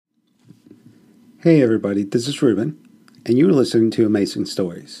Hey everybody, this is Ruben, and you're listening to Amazing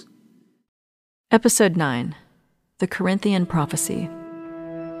Stories. Episode 9, The Corinthian Prophecy.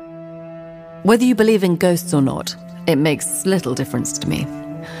 Whether you believe in ghosts or not, it makes little difference to me.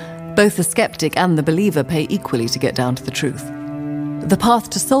 Both the skeptic and the believer pay equally to get down to the truth. The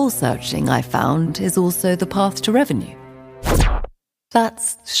path to soul-searching, I found, is also the path to revenue.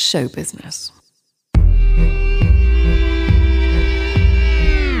 That's show business.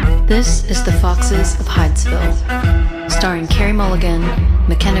 This is The Foxes of Hydesville, starring Carey Mulligan,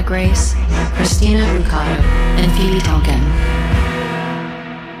 McKenna Grace, Christina Rucado, and Phoebe Tonkin.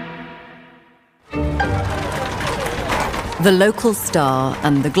 The local star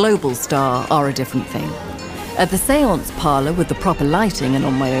and the global star are a different thing. At the séance parlour with the proper lighting and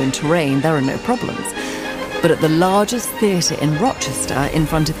on my own terrain, there are no problems. But at the largest theatre in Rochester, in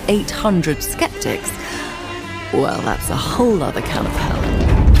front of 800 skeptics, well, that's a whole other can of hell.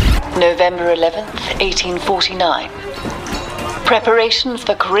 November 11th, 1849. Preparations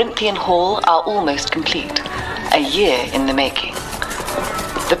for Corinthian Hall are almost complete, a year in the making.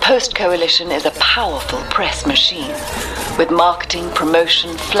 The Post Coalition is a powerful press machine, with marketing,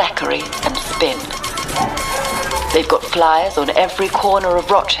 promotion, flackery, and spin. They've got flyers on every corner of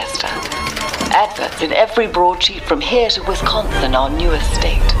Rochester, adverts in every broadsheet from here to Wisconsin, our newest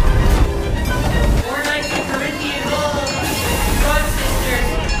state.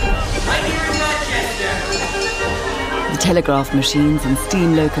 Telegraph machines and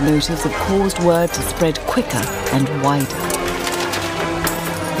steam locomotives have caused word to spread quicker and wider.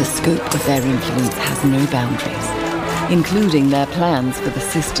 The scope of their influence has no boundaries, including their plans for the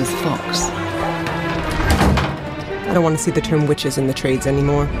Sisters Fox. I don't want to see the term witches in the trades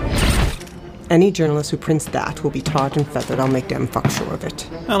anymore. Any journalist who prints that will be tarred and feathered. I'll make damn fuck sure of it.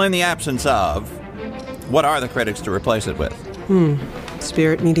 Well, in the absence of, what are the critics to replace it with?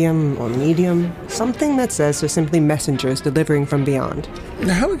 Spirit medium or medium. Something that says they're simply messengers delivering from beyond.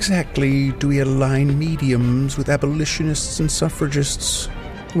 How exactly do we align mediums with abolitionists and suffragists?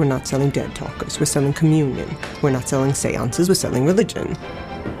 We're not selling dead talkers. We're selling communion. We're not selling seances. We're selling religion.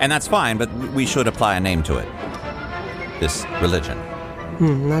 And that's fine, but we should apply a name to it. This religion.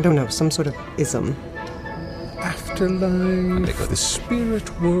 I don't know. Some sort of ism. Afterlife, the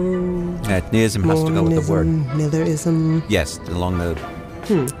spirit world. Ism has to go with the word. Millerism. Yes, along the...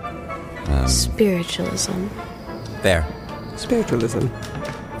 Spiritualism. There. Spiritualism.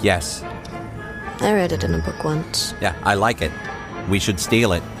 Yes. I read it in a book once. Yeah, I like it. We should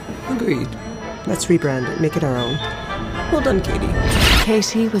steal it. Agreed. Let's rebrand it, make it our own. Well done, Katie.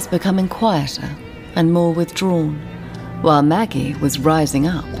 Katie was becoming quieter and more withdrawn, while Maggie was rising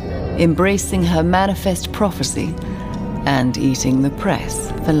up, embracing her manifest prophecy and eating the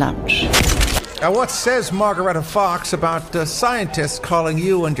press for lunch. Now, what says Margaretta Fox about scientists calling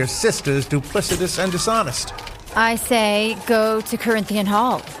you and your sisters duplicitous and dishonest? I say go to Corinthian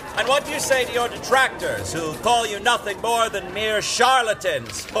Hall. And what do you say to your detractors who call you nothing more than mere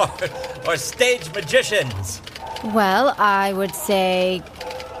charlatans or stage magicians? Well, I would say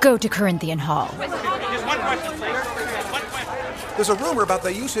go to Corinthian Hall. There's a rumor about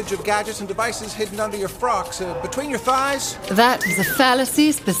the usage of gadgets and devices hidden under your frocks, between your thighs. That is a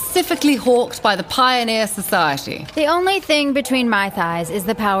fallacy specifically hawked by the Pioneer Society. The only thing between my thighs is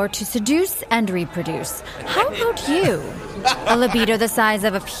the power to seduce and reproduce. How about you? A libido the size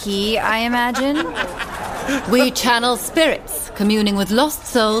of a pea, I imagine? We channel spirits, communing with lost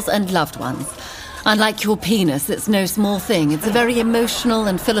souls and loved ones. Unlike your penis, it's no small thing. It's a very emotional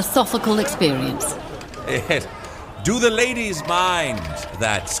and philosophical experience. Do the ladies mind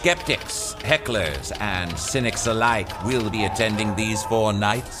that skeptics, hecklers, and cynics alike will be attending these 4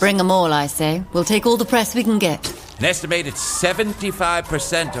 nights? Bring them all, I say. We'll take all the press we can get. An estimated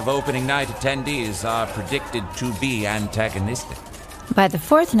 75% of opening night attendees are predicted to be antagonistic. By the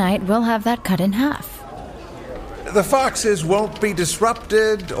 4th night, we'll have that cut in half. The Foxes won't be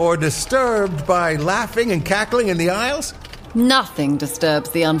disrupted or disturbed by laughing and cackling in the aisles? Nothing disturbs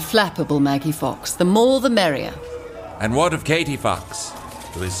the unflappable Maggie Fox. The more the merrier. And what of Katie Fox,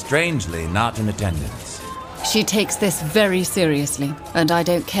 who is strangely not in attendance? She takes this very seriously, and I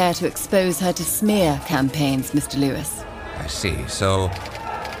don't care to expose her to smear campaigns, Mr. Lewis. I see. So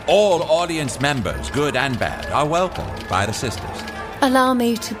all audience members, good and bad, are welcomed by the sisters. Allow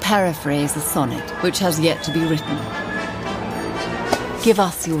me to paraphrase a sonnet which has yet to be written. Give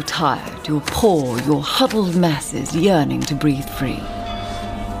us your tired, your poor, your huddled masses yearning to breathe free.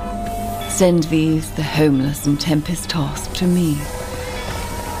 Send these, the homeless and tempest-tossed, to me.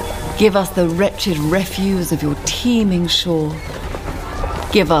 Give us the wretched refuse of your teeming shore.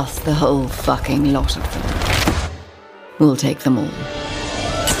 Give us the whole fucking lot of them. We'll take them all.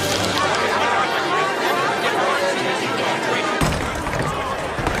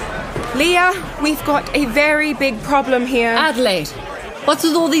 Leah, we've got a very big problem here. Adelaide, what's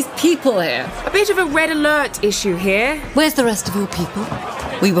with all these people here? A bit of a red alert issue here. Where's the rest of your people?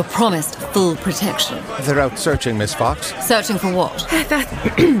 We were promised full protection. They're out searching, Miss Fox. Searching for what?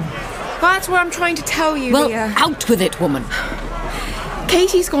 That's what I'm trying to tell you, well, Leah. Out with it, woman.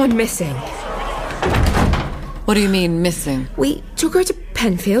 Katie's gone missing. What do you mean, missing? We took her to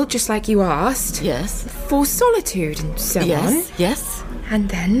Penfield, just like you asked. Yes. For solitude and so on. Yes. And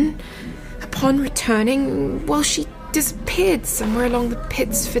then, upon returning, well, she disappeared somewhere along the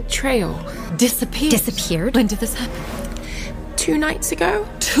Pittsford Trail. Disappeared? When did this happen? 2 nights ago.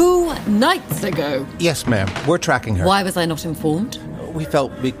 2 nights ago? Yes, ma'am. We're tracking her. Why was I not informed? We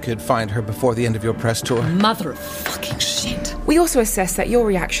felt we could find her before the end of your press tour. Mother of fucking shit. We also assessed that your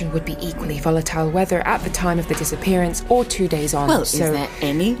reaction would be equally volatile, whether at the time of the disappearance or 2 days on. Well, is there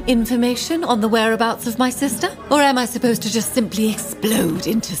any information on the whereabouts of my sister? Or am I supposed to just simply explode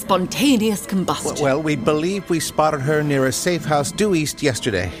into spontaneous combustion? Well, we believe we spotted her near a safe house due east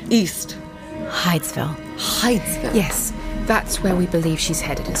yesterday. East? Hydesville. Hydesville? Yes, that's where we believe she's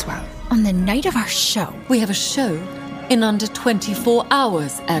headed as well. On the night of our show. We have a show in under 24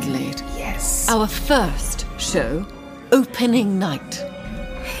 hours, Adelaide. Yes. Our first show, opening night.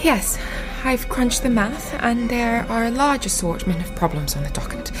 Yes, I've crunched the math, and there are a large assortment of problems on the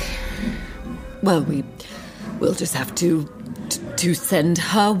docket. Well, we'll just have to send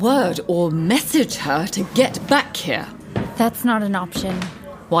her word or message her to get back here. That's not an option.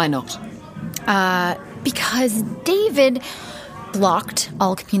 Why not? Because David blocked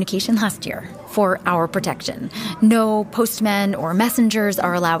all communication last year for our protection. No postmen or messengers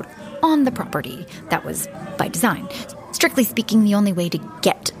are allowed on the property. That was by design. Strictly speaking, the only way to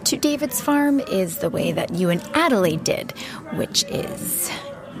get to David's farm is the way that you and Adelaide did, which is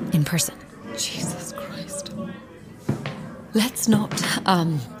in person. Jesus Christ. Let's not,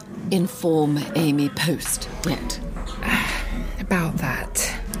 inform Amy Post yet. About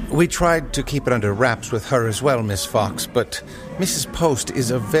that. We tried to keep it under wraps with her as well, Miss Fox, but Mrs. Post is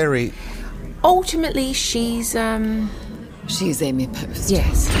a very... Ultimately, she's Amy Post.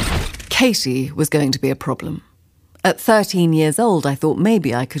 Yes. Katie was going to be a problem. At 13 years old, I thought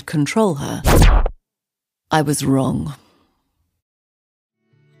maybe I could control her. I was wrong.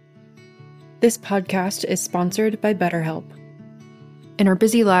 This podcast is sponsored by BetterHelp. In our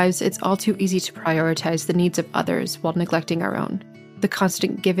busy lives, it's all too easy to prioritize the needs of others while neglecting our own. The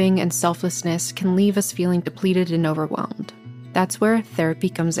constant giving and selflessness can leave us feeling depleted and overwhelmed. That's where therapy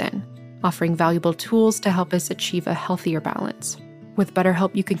comes in, offering valuable tools to help us achieve a healthier balance. With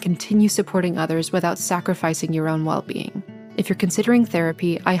BetterHelp, you can continue supporting others without sacrificing your own well-being. If you're considering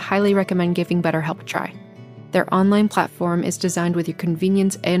therapy, I highly recommend giving BetterHelp a try. Their online platform is designed with your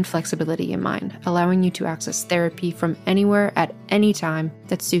convenience and flexibility in mind, allowing you to access therapy from anywhere at any time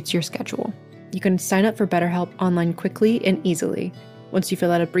that suits your schedule. You can sign up for BetterHelp online quickly and easily. Once you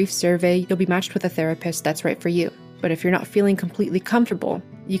fill out a brief survey, you'll be matched with a therapist that's right for you. But if you're not feeling completely comfortable,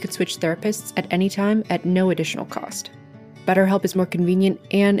 you can switch therapists at any time at no additional cost. BetterHelp is more convenient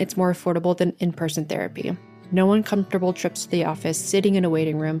and it's more affordable than in-person therapy. No uncomfortable trips to the office, sitting in a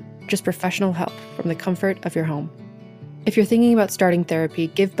waiting room, just professional help from the comfort of your home. If you're thinking about starting therapy,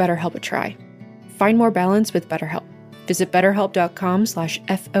 give BetterHelp a try. Find more balance with BetterHelp. Visit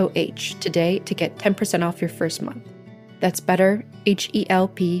betterhelp.com/FOH today to get 10% off your first month. That's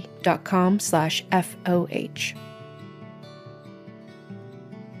betterhelp.com/FOH.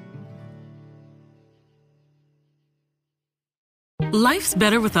 Life's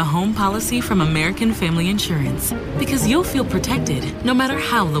better with a home policy from American Family Insurance because you'll feel protected no matter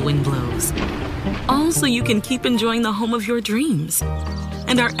how the wind blows. All so you can keep enjoying the home of your dreams.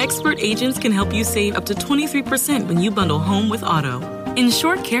 And our expert agents can help you save up to 23% when you bundle home with auto.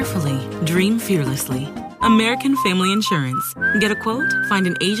 Insure carefully, dream fearlessly. American Family Insurance. Get a quote? Find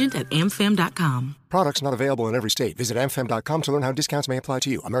an agent at amfam.com. Products not available in every state. Visit amfam.com to learn how discounts may apply to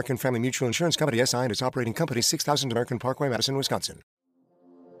you. American Family Mutual Insurance Company, SI, and its operating company, 6000 American Parkway, Madison, Wisconsin.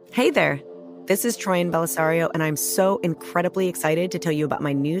 Hey there. This is Troyan Belisario, and I'm so incredibly excited to tell you about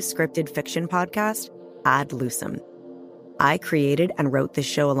my new scripted fiction podcast, Ad Lucem. I created and wrote this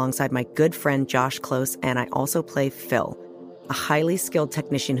show alongside my good friend Josh Close, and I also play Phil, a highly skilled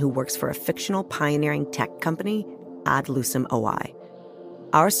technician who works for a fictional pioneering tech company, Ad Lucem OI.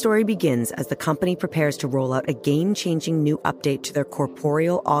 Our story begins as the company prepares to roll out a game-changing new update to their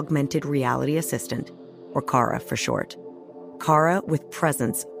corporeal augmented reality assistant, or Kara for short. Kara with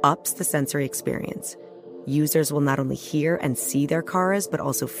Presence ups the sensory experience. Users will not only hear and see their Karas, but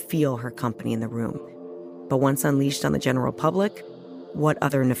also feel her company in the room. But once unleashed on the general public, what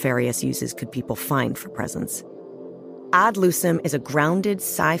other nefarious uses could people find for Presence? Ad Lucem is a grounded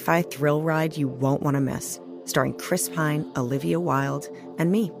sci-fi thrill ride you won't want to miss, starring Chris Pine, Olivia Wilde, and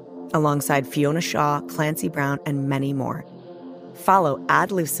me, alongside Fiona Shaw, Clancy Brown, and many more. Follow Ad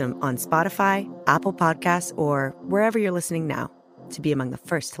Lucem on Spotify, Apple Podcasts, or wherever you're listening now to be among the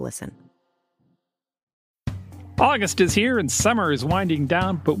first to listen. August is here and summer is winding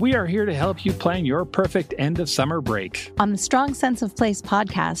down, but we are here to help you plan your perfect end of summer break. On the Strong Sense of Place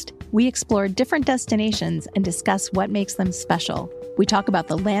podcast, we explore different destinations and discuss what makes them special. We talk about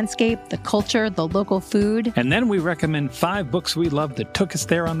the landscape, the culture, the local food. And then we recommend 5 books we loved that took us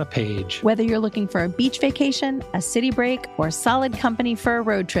there on the page. Whether you're looking for a beach vacation, a city break, or solid company for a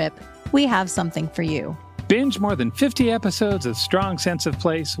road trip, we have something for you. Binge more than 50 episodes of Strong Sense of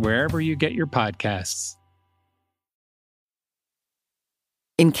Place wherever you get your podcasts.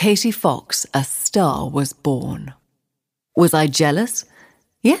 In Katie Fox, a star was born. Was I jealous?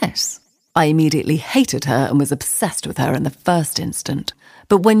 Yes. I immediately hated her and was obsessed with her in the first instant.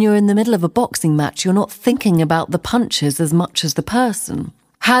 But when you're in the middle of a boxing match, you're not thinking about the punches as much as the person.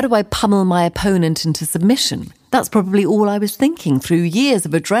 How do I pummel my opponent into submission? That's probably all I was thinking through years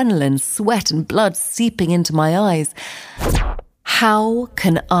of adrenaline, sweat and blood seeping into my eyes. How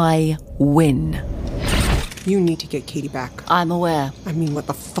can I win? You need to get Katie back. I'm aware. I mean, what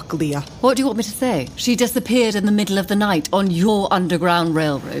the fuck, Leah? What do you want me to say? She disappeared in the middle of the night on your underground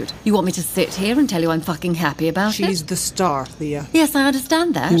railroad. You want me to sit here and tell you I'm fucking happy about it? She's the star, Leah. Yes, I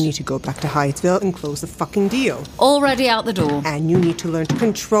understand that. You need to go back to Hydesville and close the fucking deal. Already out the door. And you need to learn to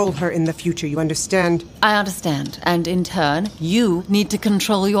control her in the future, you understand? I understand. And in turn, you need to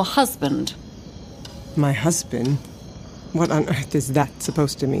control your husband. My husband? What on earth is that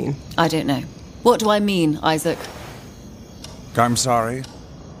supposed to mean? I don't know. What do I mean, Isaac? I'm sorry.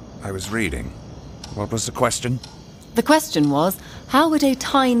 I was reading. What was the question? The question was, how would a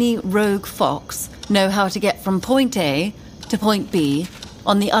tiny rogue fox know how to get from point A to point B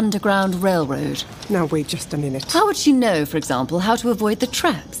on the Underground Railroad? Now wait just a minute. How would she know, for example, how to avoid the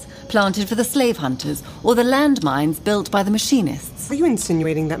traps planted for the slave hunters or the landmines built by the machinists? Are you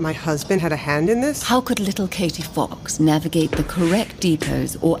insinuating that my husband had a hand in this? How could little Katie Fox navigate the correct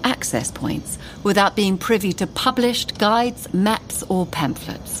depots or access points without being privy to published guides, maps, or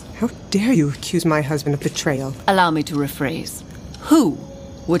pamphlets? How dare you accuse my husband of betrayal? Allow me to rephrase. Who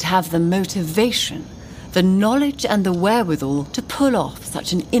would have the motivation, the knowledge and the wherewithal to pull off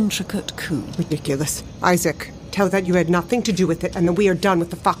such an intricate coup? Ridiculous. Isaac, tell that you had nothing to do with it and that we are done with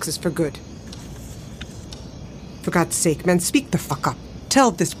the Foxes for good. For God's sake, man, speak the fuck up. Tell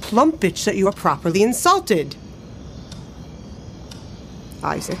this plump bitch that you are properly insulted.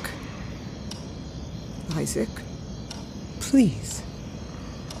 Isaac. Isaac. Please.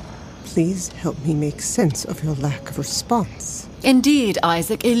 Please help me make sense of your lack of response. Indeed,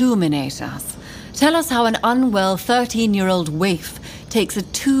 Isaac, illuminate us. Tell us how an unwell 13-year-old waif takes a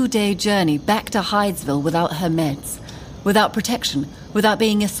 2-day journey back to Hydesville without her meds, without protection, without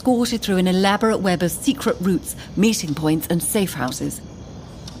being escorted through an elaborate web of secret routes, meeting points, and safe houses.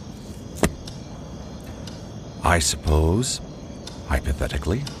 I suppose,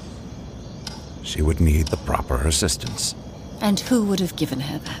 hypothetically, she would need the proper assistance. And who would have given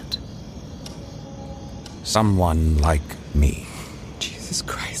her that? Someone like me. Jesus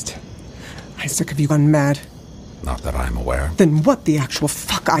Christ. Isaac, have you gone mad? Not that I'm aware. Then what the actual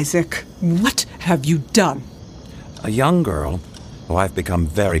fuck, Isaac? What have you done? A young girl who I've become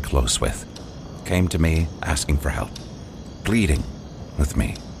very close with came to me asking for help, pleading with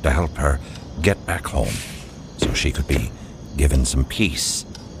me to help her get back home so she could be given some peace.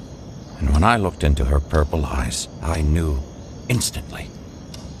 And when I looked into her purple eyes, I knew instantly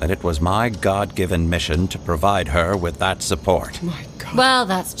that it was my God-given mission to provide her with that support. My God. Well,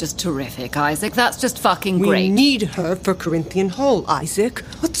 that's just terrific, Isaac. That's just fucking great. We need her for Corinthian Hall, Isaac.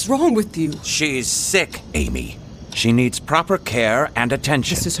 What's wrong with you? She's sick, Amy. She needs proper care and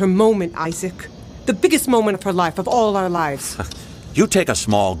attention. This is her moment, Isaac. The biggest moment of her life, of all our lives. You take a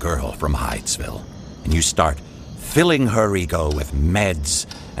small girl from Hydesville, and you start filling her ego with meds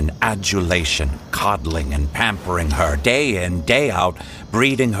and adulation, coddling and pampering her day in, day out,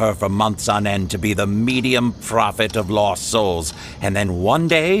 breeding her for months on end to be the medium prophet of lost souls. And then one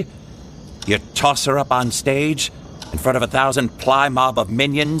day, you toss her up on stage in front of 1,000 ply mob of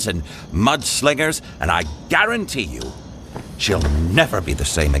minions and mudslingers, and I guarantee you, she'll never be the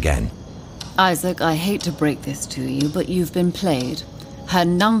same again. Isaac, I hate to break this to you, but you've been played. Her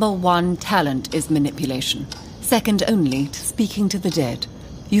number one talent is manipulation, second only to speaking to the dead.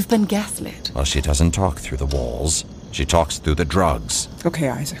 You've been gaslit. Well, she doesn't talk through the walls. She talks through the drugs. Okay,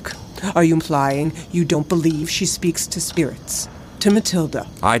 Isaac. Are you implying you don't believe she speaks to spirits? to Matilda.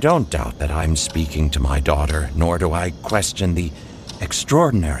 I don't doubt that I'm speaking to my daughter, nor do I question the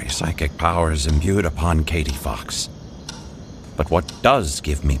extraordinary psychic powers imbued upon Katie Fox. But what does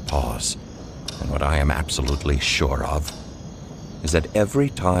give me pause, and what I am absolutely sure of, is that every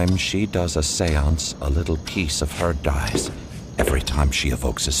time she does a seance, a little piece of her dies. Every time she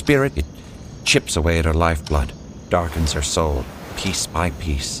evokes a spirit, it chips away at her lifeblood, darkens her soul, piece by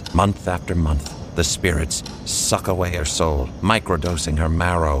piece, month after month. The spirits suck away her soul, microdosing her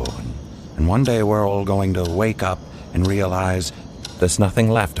marrow. And one day we're all going to wake up and realize there's nothing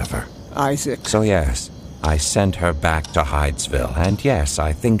left of her. Isaac. So yes, I sent her back to Hydesville. And yes,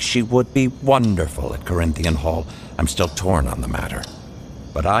 I think she would be wonderful at Corinthian Hall. I'm still torn on the matter.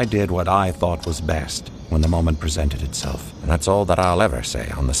 But I did what I thought was best when the moment presented itself. And that's all that I'll ever say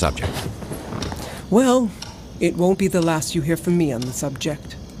on the subject. Well, it won't be the last you hear from me on the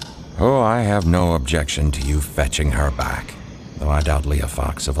subject. Oh, I have no objection to you fetching her back. Though I doubt Leah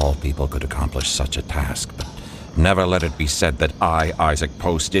Fox, of all people, could accomplish such a task. But never let it be said that I, Isaac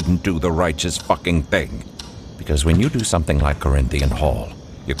Post, didn't do the righteous fucking thing. Because when you do something like Corinthian Hall,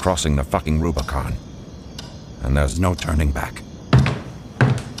 you're crossing the fucking Rubicon. And there's no turning back.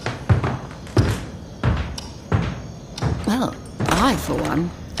 Well, I, for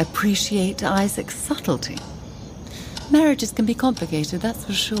one, appreciate Isaac's subtlety. Marriages can be complicated, that's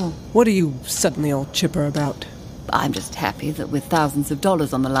for sure. What are you suddenly all chipper about? I'm just happy that with thousands of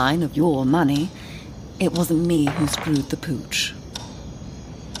dollars on the line of your money, it wasn't me who screwed the pooch.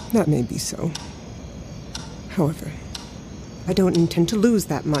 That may be so. However, I don't intend to lose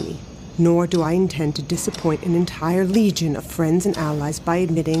that money, nor do I intend to disappoint an entire legion of friends and allies by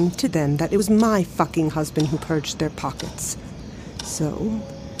admitting to them that it was my fucking husband who purged their pockets. So,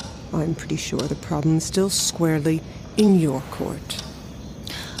 I'm pretty sure the problem is still squarely in your court.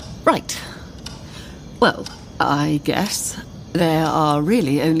 Right. Well, I guess there are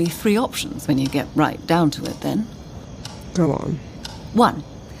really only 3 options when you get right down to it, then. Go on. 1.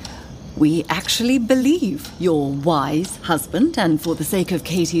 We actually believe your wise husband, and for the sake of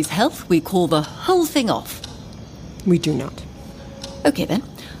Katie's health, we call the whole thing off. We do not. Okay, then.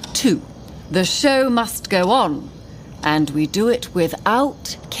 2. The show must go on, and we do it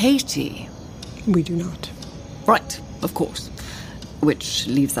without Katie. We do not. Right, of course. Which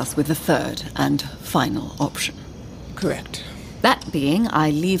leaves us with the 3rd and final option. Correct. That being, I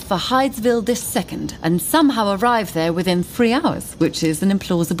leave for Hydesville this second and somehow arrive there within 3 hours, which is an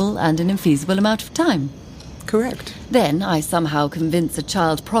implausible and an infeasible amount of time. Correct. Then I somehow convince a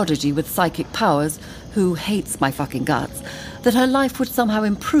child prodigy with psychic powers, who hates my fucking guts, that her life would somehow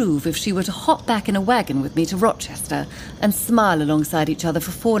improve if she were to hop back in a wagon with me to Rochester and smile alongside each other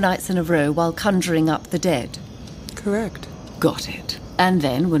for 4 nights in a row while conjuring up the dead. Correct. Got it. And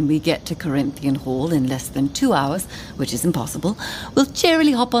then, when we get to Corinthian Hall in less than 2 hours, which is impossible, we'll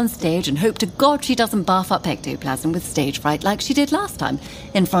cheerily hop on stage and hope to God she doesn't barf up ectoplasm with stage fright like she did last time,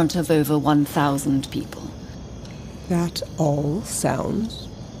 in front of over 1,000 people. That all sounds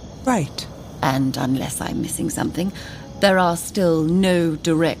right. And unless I'm missing something, there are still no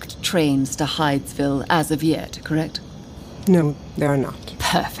direct trains to Hydesville as of yet, correct? No, there are not.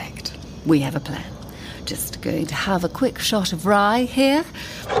 Perfect. We have a plan. Just going to have a quick shot of rye here.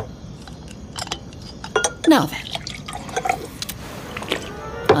 Now then.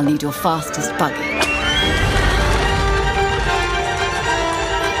 I'll need your fastest buggy.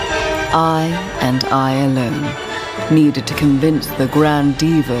 I, and I alone, needed to convince the Grand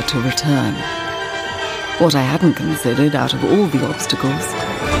Diva to return. What I hadn't considered out of all the obstacles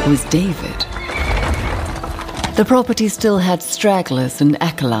was David. The property still had stragglers and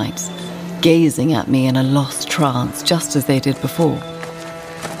acolytes, gazing at me in a lost trance, just as they did before.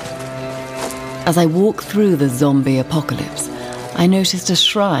 As I walked through the zombie apocalypse, I noticed a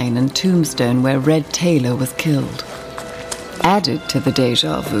shrine and tombstone where Red Taylor was killed. Added to the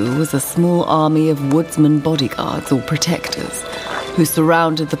déjà vu was a small army of woodsman bodyguards or protectors who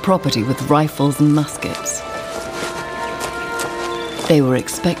surrounded the property with rifles and muskets. They were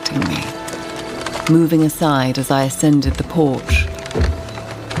expecting me, moving aside as I ascended the porch.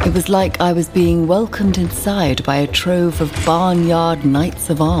 It was like I was being welcomed inside by a trove of barnyard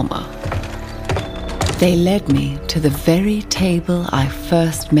knights of armor. They led me to the very table I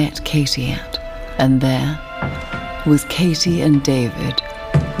first met Katie at, and there was Katie and David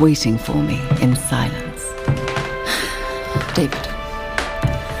waiting for me in silence. David,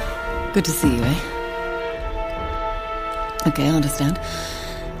 good to see you, eh? Okay, I understand.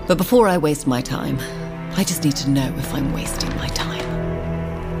 But before I waste my time, I just need to know if I'm wasting my time.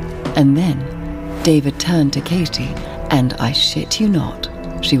 And then David turned to Katie, and I shit you not,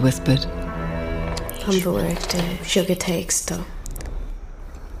 she whispered, I'm worried. Sugar takes though.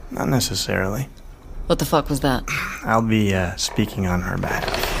 Not necessarily. What the fuck was that? I'll be speaking on her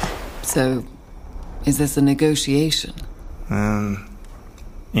behalf. So, is this a negotiation?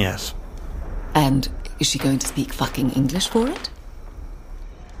 Yes. And is she going to speak fucking English for it?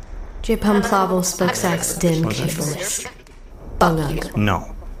 Jepam Plavo spoke Sax Din Kables. Bangag.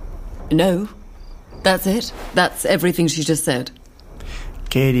 No. No. That's it? That's everything she just said?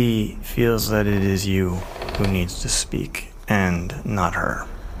 Katie feels that it is you who needs to speak, and not her.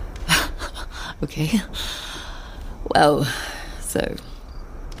 Okay. Well, so,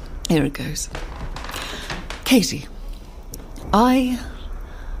 here it goes. Katie, I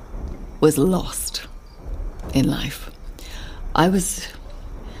was lost in life. I was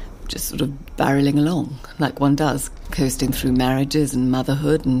just sort of barreling along, like one does, coasting through marriages and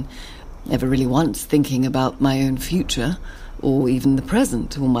motherhood, and never really once thinking about my own future, or even the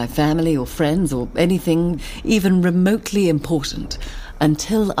present, or my family, or friends, or anything even remotely important,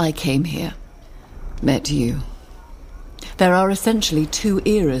 until I came here, met you. There are essentially 2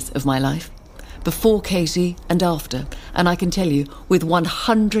 eras of my life, before Katie and after, and I can tell you with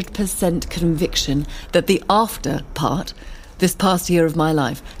 100% conviction that the after part, this past year of my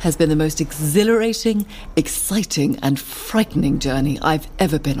life, has been the most exhilarating, exciting, and frightening journey I've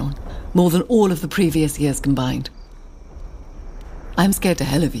ever been on, more than all of the previous years combined. I'm scared to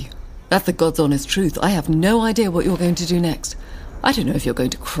hell of you. That's the God's honest truth. I have no idea what you're going to do next. I don't know if you're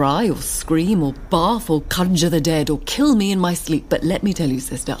going to cry or scream or barf or conjure the dead or kill me in my sleep, but let me tell you,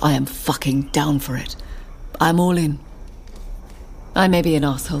 sister, I am fucking down for it. I'm all in. I may be an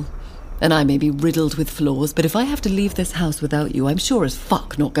asshole, and I may be riddled with flaws, but if I have to leave this house without you, I'm sure as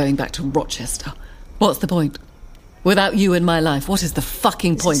fuck not going back to Rochester. What's the point? Without you in my life, what is the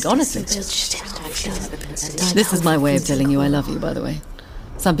fucking point, honestly? This is my way of telling you I love you, by the way.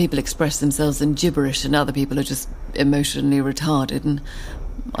 Some people express themselves in gibberish and other people are just emotionally retarded, and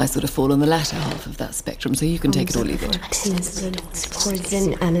I sort of fall on the latter half of that spectrum, so you can take it or leave it.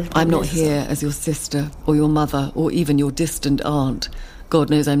 I'm not here as your sister or your mother or even your distant aunt. God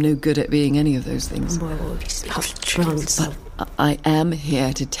knows I'm no good at being any of those things. But I am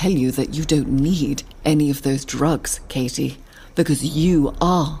here to tell you that you don't need any of those drugs, Katie, because you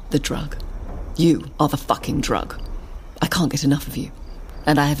are the drug. You are the fucking drug. I can't get enough of you.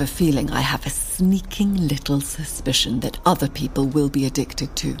 And I have a feeling, I have a sneaking little suspicion that other people will be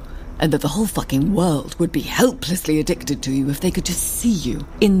addicted to, and that the whole fucking world would be helplessly addicted to you if they could just see you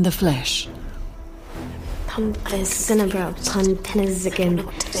in the flesh. You're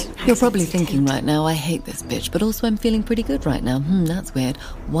probably thinking right now, I hate this bitch, but also I'm feeling pretty good right now. That's weird.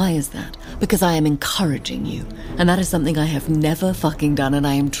 Why is that? Because I am encouraging you, and that is something I have never fucking done, and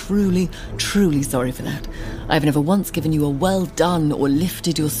I am truly, truly sorry for that. I've never once given you a well done or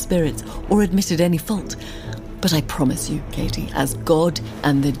lifted your spirits or admitted any fault. But I promise you, Katie, as God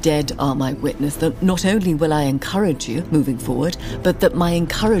and the dead are my witness, that not only will I encourage you moving forward, but that my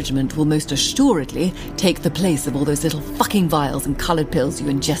encouragement will most assuredly take the place of all those little fucking vials and coloured pills you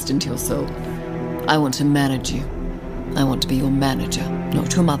ingest into your soul. I want to manage you. I want to be your manager,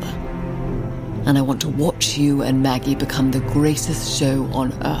 not your mother. And I want to watch you and Maggie become the greatest show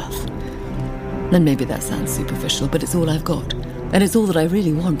on earth. And maybe that sounds superficial, but it's all I've got. And it's all that I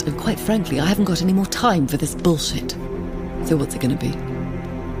really want, and quite frankly, I haven't got any more time for this bullshit. So what's it gonna be?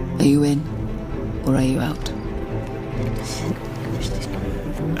 Are you in, or are you out?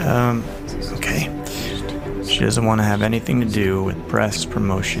 Okay. She doesn't want to have anything to do with press,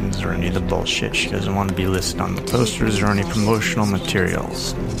 promotions, or any of the bullshit. She doesn't want to be listed on the posters or any promotional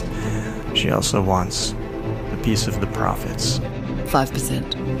materials. She also wants a piece of the profits.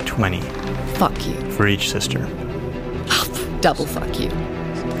 5%. 20. Fuck you. For each sister. Double fuck you.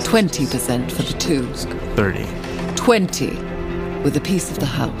 20% for the 2. 30. 20 with a piece of the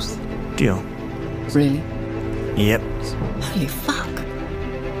house. Deal. Really? Yep. Holy fuck.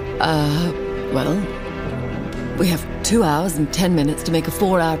 Well, we have 2 hours and 10 minutes to make a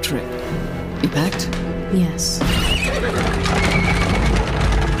 4-hour trip. You packed? Yes.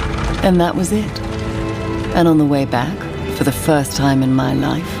 And that was it. And on the way back, for the first time in my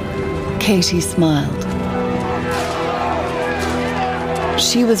life, Katie smiled.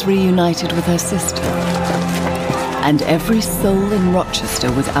 She was reunited with her sister. And every soul in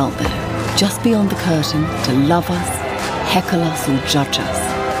Rochester was out there, just beyond the curtain, to love us, heckle us, or judge us.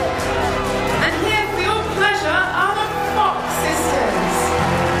 And here for your pleasure are the Fox sisters.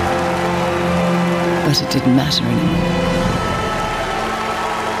 But it didn't matter anymore.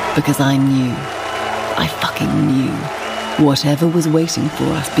 Because I knew, I fucking knew, whatever was waiting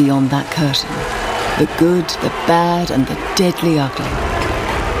for us beyond that curtain, the good, the bad, and the deadly ugly.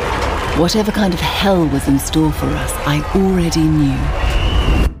 Whatever kind of hell was in store for us, I already knew.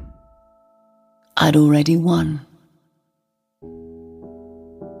 I'd already won.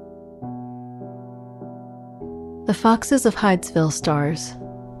 The Foxes of Hydesville stars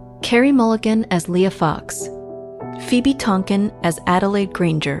Carey Mulligan as Leah Fox, Phoebe Tonkin as Adelaide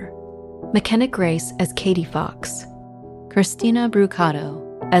Granger, McKenna Grace as Katie Fox, Christina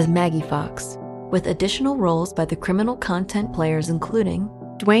Brucato as Maggie Fox, with additional roles by the criminal content players including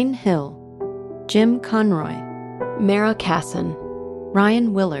Dwayne Hill, Jim Conroy, Mara Casson,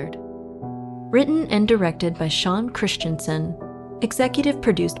 Ryan Willard. Written and directed by Sean Christensen, executive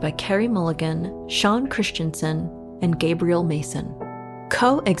produced by Carey Mulligan, Sean Christensen, and Gabriel Mason.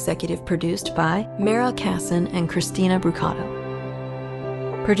 Co-executive produced by Mara Casson and Christina Brucato.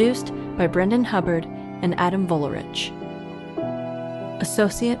 Produced by Brendan Hubbard and Adam Volerich.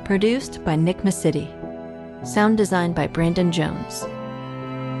 Associate produced by Nick Masidi. Sound design by Brandon Jones.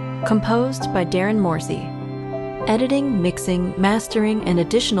 Composed by Darren Morsey. Editing, mixing, mastering, and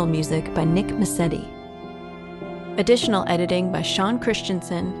additional music by Nick Massetti. Additional editing by Sean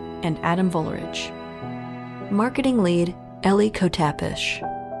Christensen and Adam Volerich. Marketing lead, Ellie Kotapish.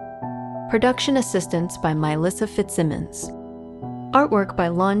 Production assistance by Mylissa Fitzsimmons. Artwork by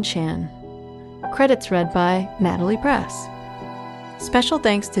Lon Chan. Credits read by Natalie Press. Special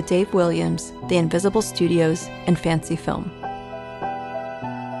thanks to Dave Williams, The Invisible Studios, and Fancy Film.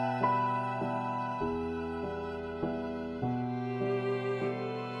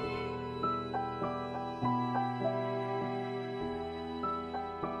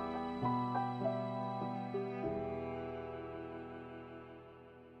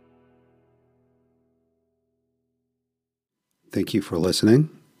 Thank you for listening,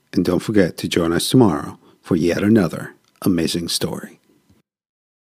 and don't forget to join us tomorrow for yet another amazing story.